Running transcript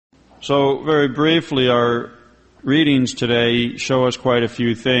So, very briefly, our readings today show us quite a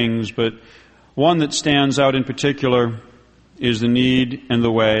few things, but one that stands out in particular is the need and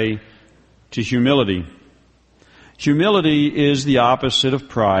the way to humility. Humility is the opposite of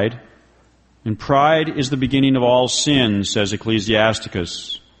pride, and pride is the beginning of all sin, says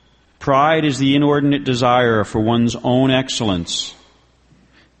Ecclesiasticus. Pride is the inordinate desire for one's own excellence,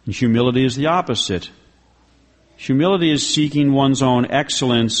 and humility is the opposite. Humility is seeking one's own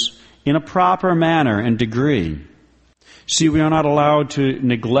excellence in a proper manner and degree. See, we are not allowed to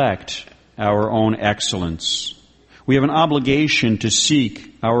neglect our own excellence. We have an obligation to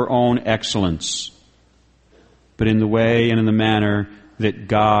seek our own excellence, but in the way and in the manner that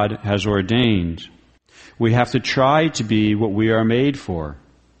God has ordained. We have to try to be what we are made for.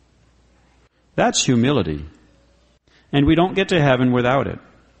 That's humility. And we don't get to heaven without it.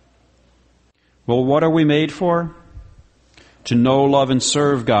 Well, what are we made for? To know, love, and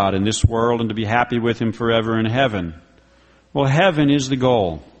serve God in this world and to be happy with Him forever in heaven. Well, heaven is the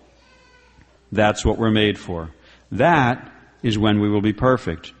goal. That's what we're made for. That is when we will be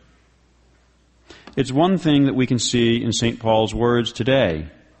perfect. It's one thing that we can see in St. Paul's words today.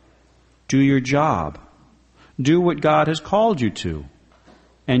 Do your job. Do what God has called you to,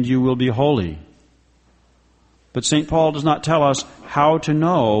 and you will be holy. But St. Paul does not tell us how to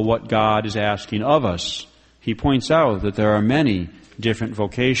know what God is asking of us. He points out that there are many different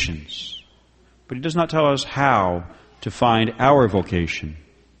vocations. But he does not tell us how to find our vocation.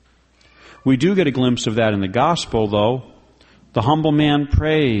 We do get a glimpse of that in the gospel, though. The humble man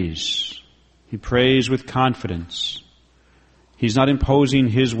prays. He prays with confidence. He's not imposing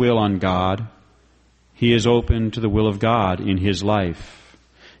his will on God. He is open to the will of God in his life.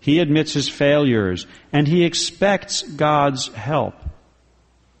 He admits his failures, and he expects God's help.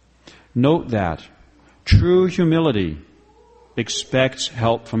 Note that. True humility expects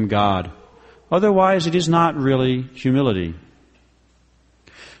help from God. Otherwise, it is not really humility.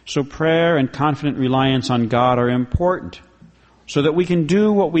 So prayer and confident reliance on God are important so that we can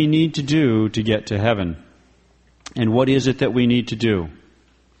do what we need to do to get to heaven. And what is it that we need to do?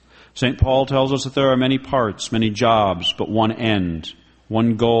 St. Paul tells us that there are many parts, many jobs, but one end,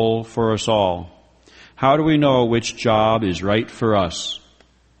 one goal for us all. How do we know which job is right for us?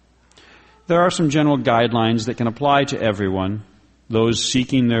 There are some general guidelines that can apply to everyone, those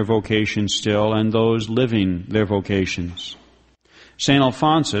seeking their vocation still and those living their vocations. St.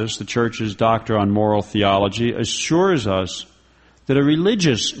 Alphonsus, the Church's doctor on moral theology, assures us that a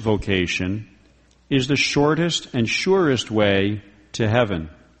religious vocation is the shortest and surest way to heaven.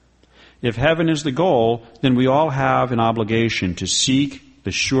 If heaven is the goal, then we all have an obligation to seek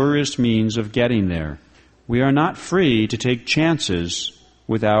the surest means of getting there. We are not free to take chances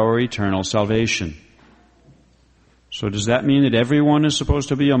with our eternal salvation. So does that mean that everyone is supposed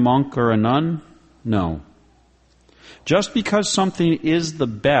to be a monk or a nun? No. Just because something is the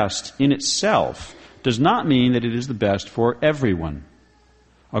best in itself does not mean that it is the best for everyone.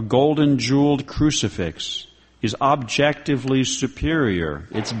 A golden jeweled crucifix is objectively superior.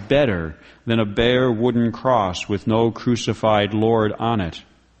 It's better than a bare wooden cross with no crucified Lord on it.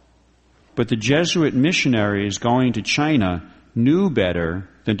 But the Jesuit missionaries going to China knew better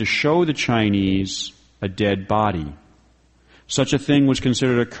than to show the Chinese a dead body. Such a thing was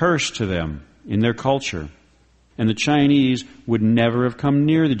considered a curse to them in their culture, and the Chinese would never have come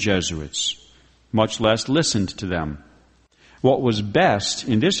near the Jesuits, much less listened to them. What was best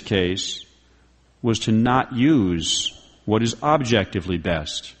in this case was to not use what is objectively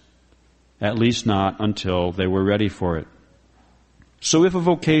best, at least not until they were ready for it. So if a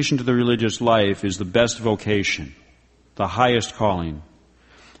vocation to the religious life is the best vocation, the highest calling,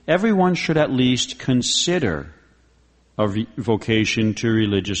 everyone should at least consider a vocation to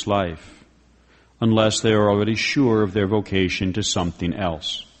religious life, unless they are already sure of their vocation to something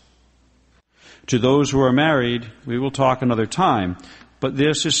else. To those who are married, we will talk another time, but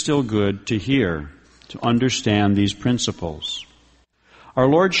this is still good to hear, to understand these principles. Our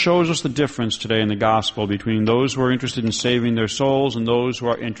Lord shows us the difference today in the gospel between those who are interested in saving their souls and those who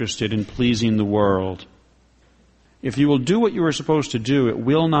are interested in pleasing the world. If you will do what you are supposed to do, it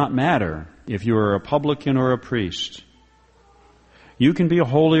will not matter if you are a publican or a priest. You can be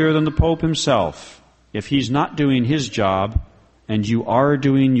holier than the Pope himself if he's not doing his job and you are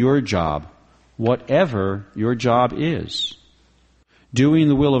doing your job, whatever your job is. Doing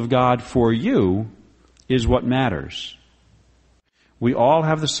the will of God for you is what matters. We all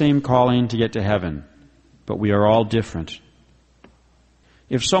have the same calling to get to heaven, but we are all different.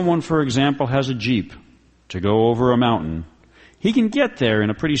 If someone, for example, has a jeep to go over a mountain, he can get there in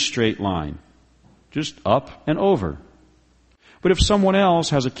a pretty straight line, just up and over. But if someone else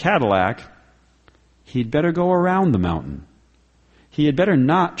has a Cadillac, he'd better go around the mountain. He had better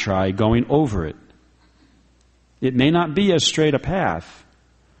not try going over it. It may not be as straight a path,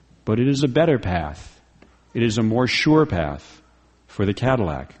 but it is a better path. It is a more sure path for the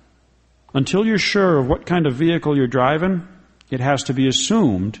Cadillac. Until you're sure of what kind of vehicle you're driving, it has to be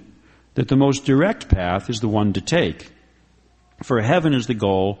assumed that the most direct path is the one to take. For heaven is the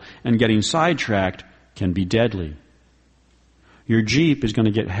goal, and getting sidetracked can be deadly. Your Jeep is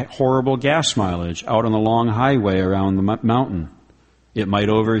going to get horrible gas mileage out on the long highway around the mountain. It might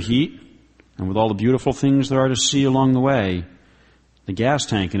overheat, and with all the beautiful things there are to see along the way, the gas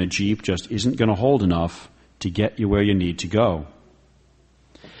tank in a Jeep just isn't going to hold enough to get you where you need to go.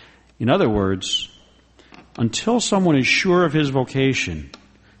 In other words, until someone is sure of his vocation,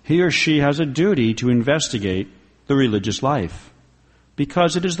 he or she has a duty to investigate the religious life,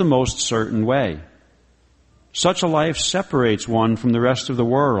 because it is the most certain way. Such a life separates one from the rest of the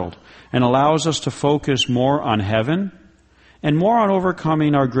world and allows us to focus more on heaven and more on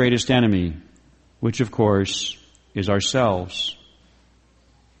overcoming our greatest enemy, which of course is ourselves.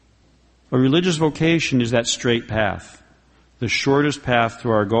 A religious vocation is that straight path, the shortest path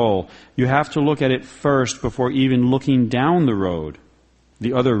to our goal. You have to look at it first before even looking down the road,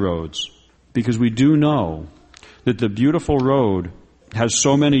 the other roads, because we do know that the beautiful road has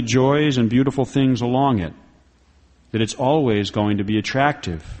so many joys and beautiful things along it that it's always going to be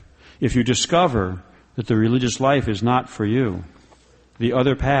attractive. If you discover that the religious life is not for you, the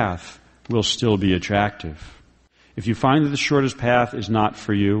other path will still be attractive. If you find that the shortest path is not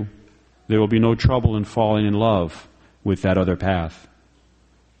for you, there will be no trouble in falling in love with that other path.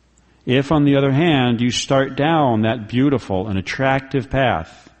 If, on the other hand, you start down that beautiful and attractive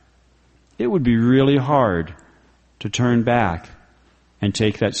path, it would be really hard to turn back and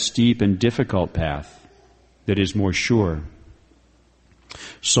take that steep and difficult path that is more sure.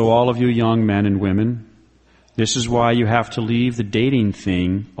 So all of you young men and women, this is why you have to leave the dating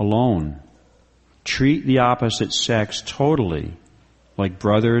thing alone. Treat the opposite sex totally like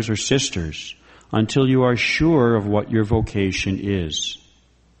brothers or sisters until you are sure of what your vocation is.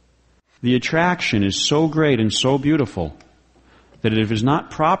 The attraction is so great and so beautiful that if it is not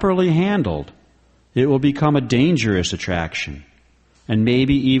properly handled, it will become a dangerous attraction and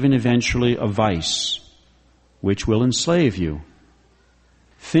maybe even eventually a vice, which will enslave you.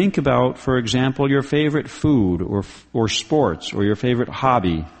 Think about, for example, your favorite food or sports or your favorite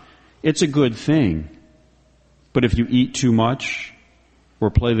hobby. It's a good thing. But if you eat too much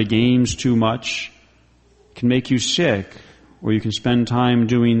or play the games too much, it can make you sick, or you can spend time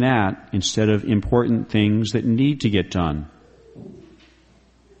doing that instead of important things that need to get done.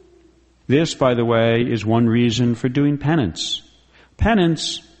 This, by the way, is one reason for doing penance.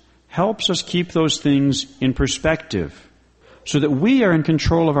 Penance helps us keep those things in perspective so that we are in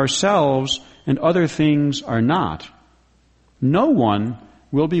control of ourselves and other things are not. No one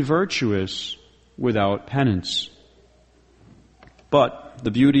will be virtuous without penance. But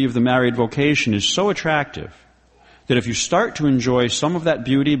the beauty of the married vocation is so attractive that if you start to enjoy some of that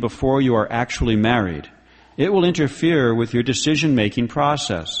beauty before you are actually married, it will interfere with your decision-making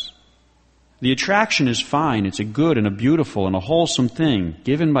process. The attraction is fine. It's a good and a beautiful and a wholesome thing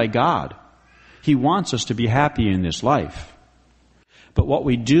given by God. He wants us to be happy in this life. But what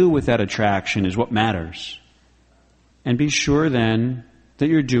we do with that attraction is what matters. And be sure then that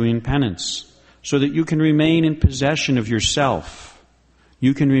you're doing penance so that you can remain in possession of yourself.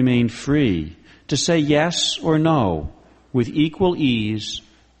 You can remain free to say yes or no with equal ease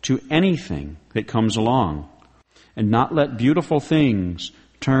to anything that comes along and not let beautiful things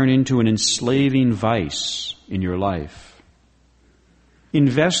turn into an enslaving vice in your life.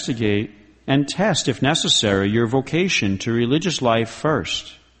 Investigate and test, if necessary, your vocation to religious life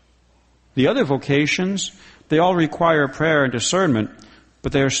first. The other vocations, they all require prayer and discernment,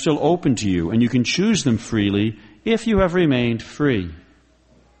 but they are still open to you, and you can choose them freely if you have remained free.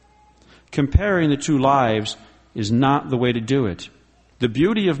 Comparing the two lives is not the way to do it. The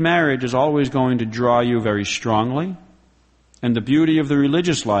beauty of marriage is always going to draw you very strongly, and the beauty of the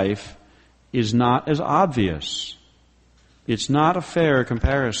religious life is not as obvious. It's not a fair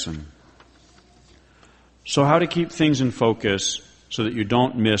comparison. So how to keep things in focus so that you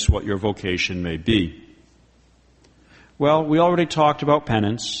don't miss what your vocation may be? Well, we already talked about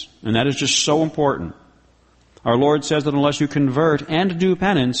penance, and that is just so important. Our Lord says that unless you convert and do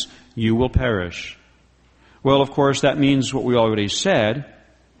penance, you will perish. Well, of course, that means what we already said.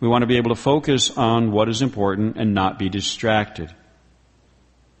 We want to be able to focus on what is important and not be distracted.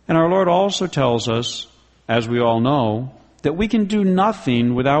 And our Lord also tells us, as we all know, that we can do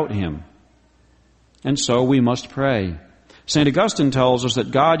nothing without Him. And so we must pray. St. Augustine tells us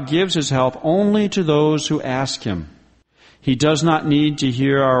that God gives his help only to those who ask him. He does not need to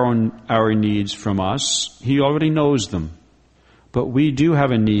hear our needs from us. He already knows them. But we do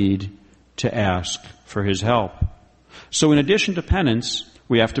have a need to ask for his help. So in addition to penance,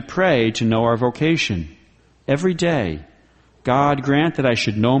 we have to pray to know our vocation. Every day, God, grant that I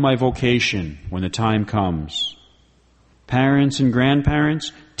should know my vocation when the time comes. Parents and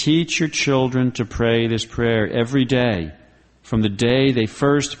grandparents, teach your children to pray this prayer every day, from the day they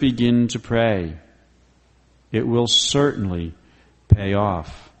first begin to pray. It will certainly pay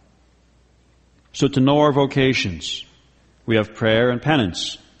off. So to know our vocations, we have prayer and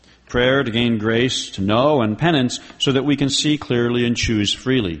penance. Prayer to gain grace to know, and penance so that we can see clearly and choose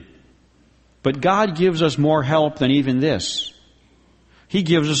freely. But God gives us more help than even this. He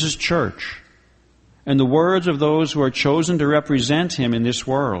gives us his church and the words of those who are chosen to represent him in this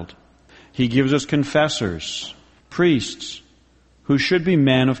world. He gives us confessors, priests, who should be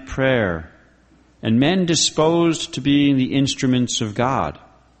men of prayer, and men disposed to be the instruments of God,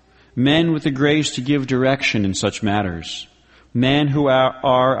 men with the grace to give direction in such matters, men who are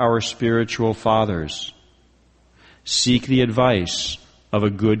our spiritual fathers. Seek the advice of a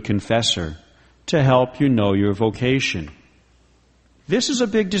good confessor to help you know your vocation. This is a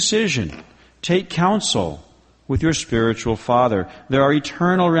big decision. Take counsel with your spiritual father. There are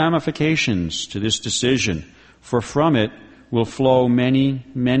eternal ramifications to this decision, for from it will flow many,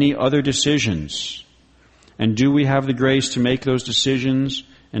 many other decisions. And do we have the grace to make those decisions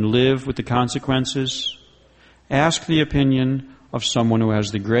and live with the consequences? Ask the opinion of someone who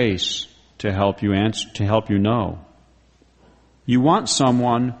has the grace to help you know. You want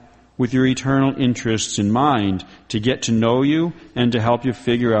someone with your eternal interests in mind to get to know you and to help you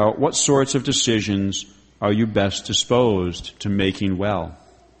figure out what sorts of decisions are you best disposed to making well.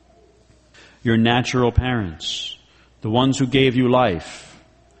 Your natural parents, the ones who gave you life,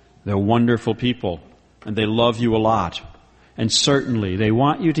 they're wonderful people and they love you a lot. And certainly they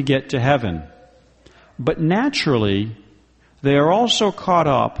want you to get to heaven. But naturally, they are also caught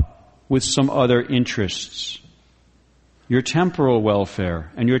up with some other interests. Your temporal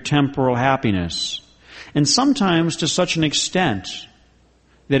welfare and your temporal happiness. And sometimes to such an extent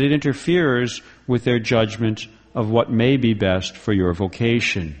that it interferes with their judgment of what may be best for your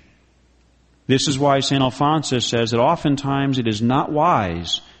vocation. This is why St. Alphonsus says that oftentimes it is not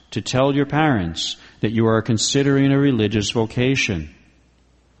wise to tell your parents that you are considering a religious vocation.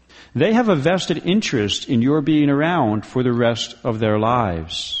 They have a vested interest in your being around for the rest of their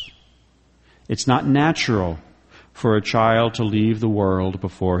lives. It's not natural for a child to leave the world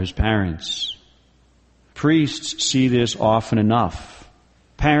before his parents. Priests see this often enough.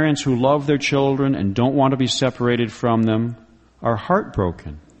 Parents who love their children and don't want to be separated from them are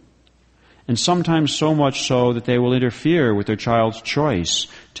heartbroken. And sometimes so much so that they will interfere with their child's choice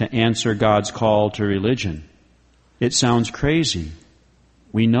to answer God's call to religion. It sounds crazy.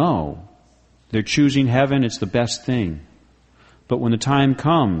 We know. They're choosing heaven, it's the best thing. But when the time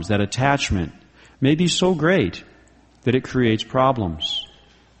comes, that attachment may be so great that it creates problems.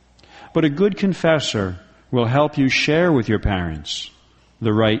 But a good confessor will help you share with your parents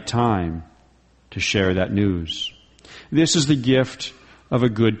the right time to share that news. This is the gift of a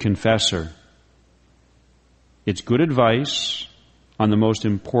good confessor. It's good advice on the most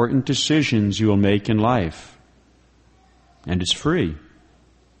important decisions you will make in life. And it's free.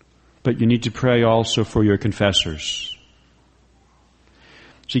 But you need to pray also for your confessors.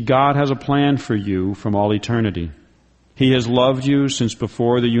 See, God has a plan for you from all eternity. He has loved you since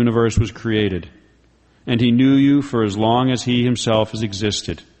before the universe was created. And He knew you for as long as He Himself has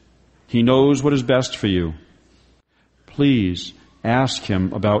existed. He knows what is best for you. Please ask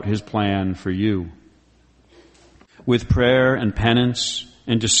Him about His plan for you. With prayer and penance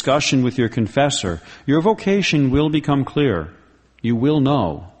and discussion with your confessor, your vocation will become clear. You will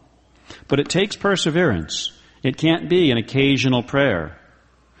know. But it takes perseverance. It can't be an occasional prayer.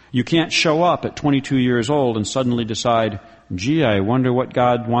 You can't show up at 22 years old and suddenly decide, gee, I wonder what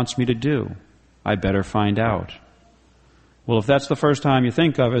God wants me to do. I better find out. Well, if that's the first time you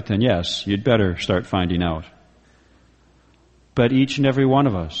think of it, then yes, you'd better start finding out. But each and every one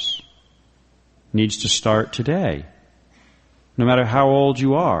of us needs to start today, no matter how old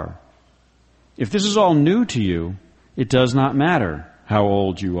you are. If this is all new to you, it does not matter how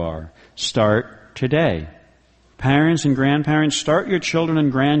old you are. Start today. Parents and grandparents, start your children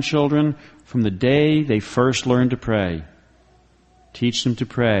and grandchildren from the day they first learn to pray. Teach them to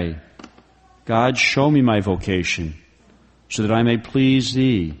pray. God, show me my vocation so that I may please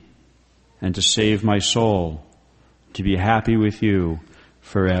Thee and to save my soul, to be happy with You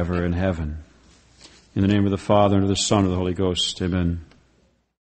forever in heaven. In the name of the Father, and of the Son, and of the Holy Ghost. Amen.